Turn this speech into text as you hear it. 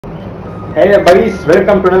Hey there buddies,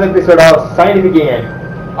 welcome to another episode of Scientific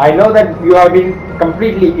AM. I know that you have been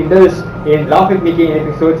completely indulged in Laugh with Me KN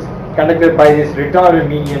episodes conducted by this retarded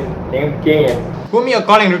minion named KN. Whom you're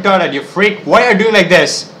calling retarded, you freak? Why are you doing like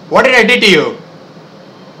this? What did I do to you?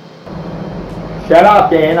 Shut up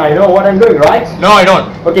KN, I know what I'm doing, right? No, I don't.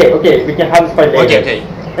 Okay, we can have this fight later. Okay.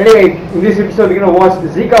 Anyway, in this episode we're going to watch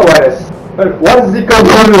Zika virus. Well, what is Zika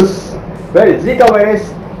virus? Well, Zika virus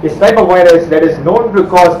is a type of virus that is known to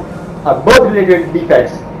cause birth-related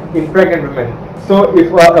defects in pregnant women. So, if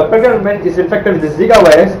a pregnant woman is infected with the Zika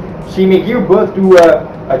virus, she may give birth to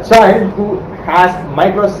a child who has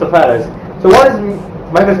microcephalus. So, what does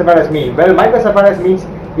microcephalus mean? Well, microcephalus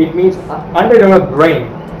means underdeveloped brain.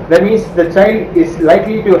 That means the child is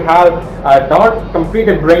likely to have a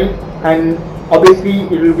non-completed brain, and obviously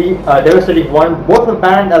it will be a devastating one, both for the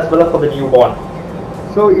parent as well as for the newborn.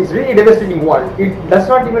 So it's really a devastating one. It does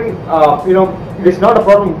not even, it is not a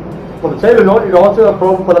problem for the child alone. It is also a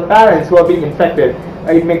problem for the parents who are being infected.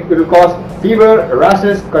 It will cause fever,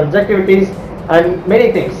 rashes, conjunctivitis, and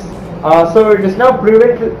many things. So it is now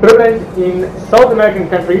prevalent in South American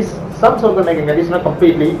countries. Some South American countries, not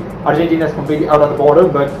completely. Argentina is completely out of the border,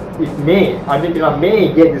 but Argentina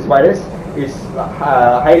may get this virus. Is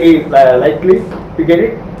highly likely to get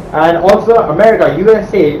it, and also America,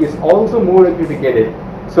 USA is also more likely to get it.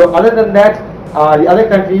 So other than that, the other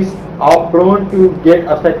countries are prone to get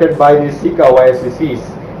affected by the Zika virus disease,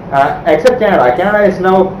 except Canada. Canada is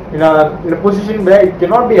now in a position where it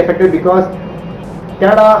cannot be affected because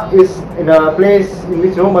Canada is in a place in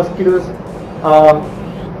which no mosquitoes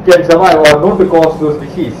can survive or known to cause those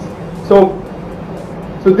disease. So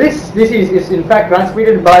this disease is in fact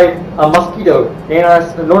transmitted by a mosquito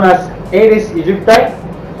known as Aedes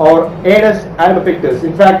aegypti or Aedes albopictus.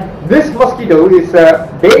 In fact, this mosquito is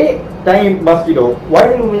a daytime mosquito. What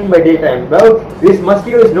do you mean by daytime? Well, this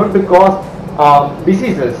mosquito is known to cause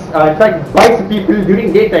diseases. In fact, bites people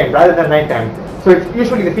during daytime rather than nighttime. So it's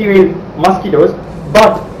usually the female mosquitoes,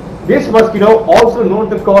 but this mosquito also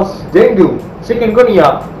known to cause dengue,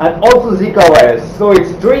 chikungunya, and also Zika virus. So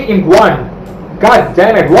it's 3 in 1. God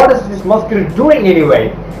damn it, what is this mosquito doing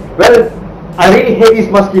anyway? Well, I really hate these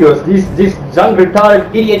mosquitoes. These young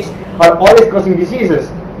retarded idiots are always causing diseases.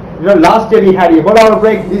 Last year we had Ebola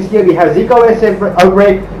outbreak, this year we have Zika virus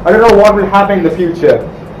outbreak. I don't know what will happen in the future.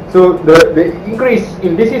 So the increase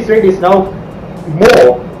in disease rate is now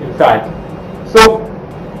more, in fact. So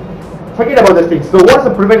forget about these things. So what's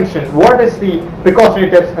the prevention? What is the precautionary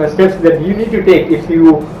steps that you need to take if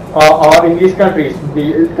you are in these countries,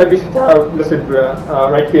 the countries listed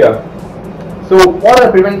right here? So what are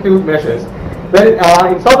the preventive measures?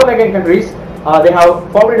 Well, in South American countries, they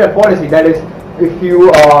have formulated a policy that is, if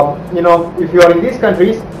you if you are in these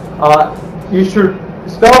countries, you should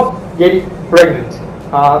stop getting pregnant.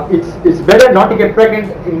 It's better not to get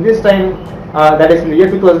pregnant in this time. That is in the year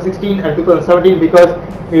 2016 and 2017, because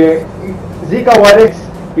Zika virus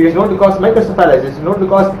is known to cause microcephalus. It's known to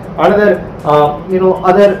cause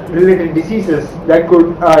other related diseases that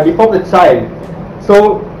could deform the child.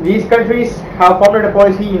 So these countries have formulated a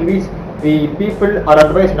policy in which the people are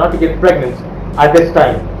advised not to get pregnant at this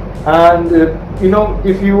time. And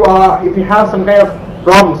if you have some kind of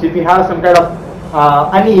problems, if you have some kind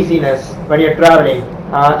of uneasiness when you're traveling,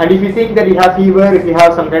 and if you think that you have fever, if you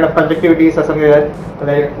have some kind of conjunctivitis or something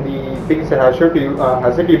like the things that I showed to you,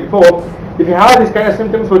 I said to you before, if you have these kind of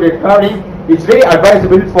symptoms when you're traveling, it's very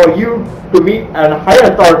advisable for you to meet a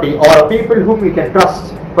higher authority or people whom you can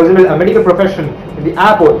trust, for example, a medical profession in the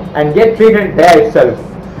airport, and get treated there itself.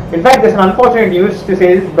 In fact, there's an unfortunate news to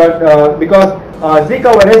say this, but because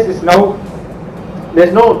Zika virus is now,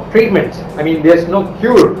 there's no treatment. I mean, there's no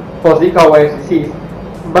cure for Zika virus disease.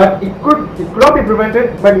 But it could not be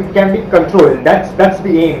prevented, but it can be controlled. That's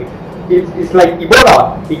the aim. It's like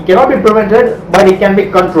Ebola. It cannot be prevented, but it can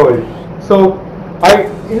be controlled. So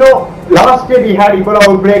last year we had Ebola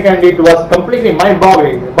outbreak and it was completely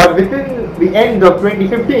mind-boggling. But within the end of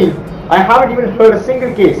 2015, I haven't even heard a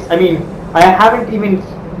single case. I mean, I have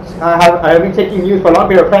been checking news for a long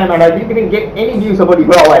period of time, and I didn't even get any news about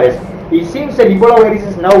Ebola virus. It seems that Ebola virus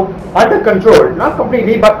is now under control, not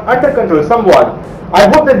completely, but under control somewhat. I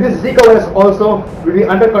hope that this Zika virus also will be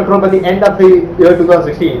under control by the end of the year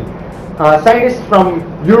 2016. Scientists from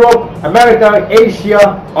Europe, America,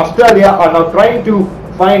 Asia, Australia are now trying to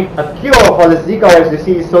find a cure for the Zika virus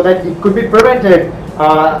disease so that it could be prevented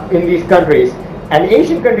in these countries. And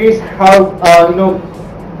Asian countries have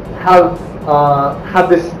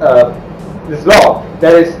this law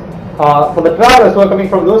that is, for the travelers who are coming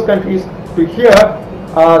from those countries to here,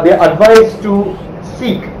 they are advised to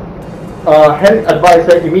seek health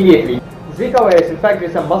advisor immediately. Zika virus, in fact,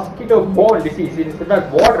 is a mosquito-borne disease. It is in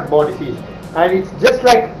fact water-borne disease, and it's just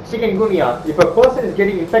like chikungunya. If a person is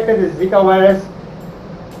getting infected with Zika virus,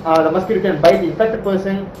 the mosquito can bite the infected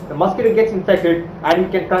person. The mosquito gets infected, and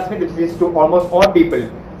it can transmit the disease to almost all people.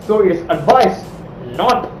 So it is advised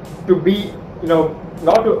not to be,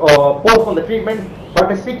 not to postpone the treatment, but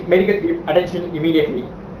to seek medical attention immediately.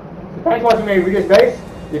 So thanks for watching my videos, guys.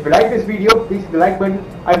 If you like this video, please hit the like button.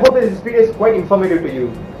 I hope that this video is quite informative to you.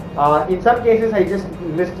 In some cases, I just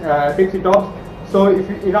missed tips and tops. So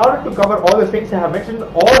in order to cover all the things, I have mentioned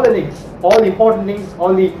all the links, all the important links,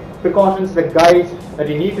 all the precautions, the guides that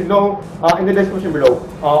you need to know in the description below.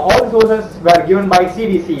 All the sources were given by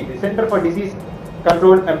CDC, the Center for Disease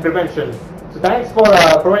Control and Prevention. So thanks for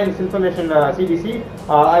providing this information, CDC.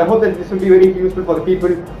 I hope that this will be very useful for the people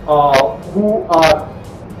who are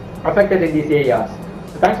affected in these areas.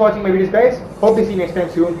 So thanks for watching my videos, guys. Hope to see you next time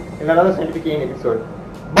soon in another scientific episode.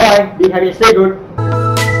 Bye. Be happy and stay good.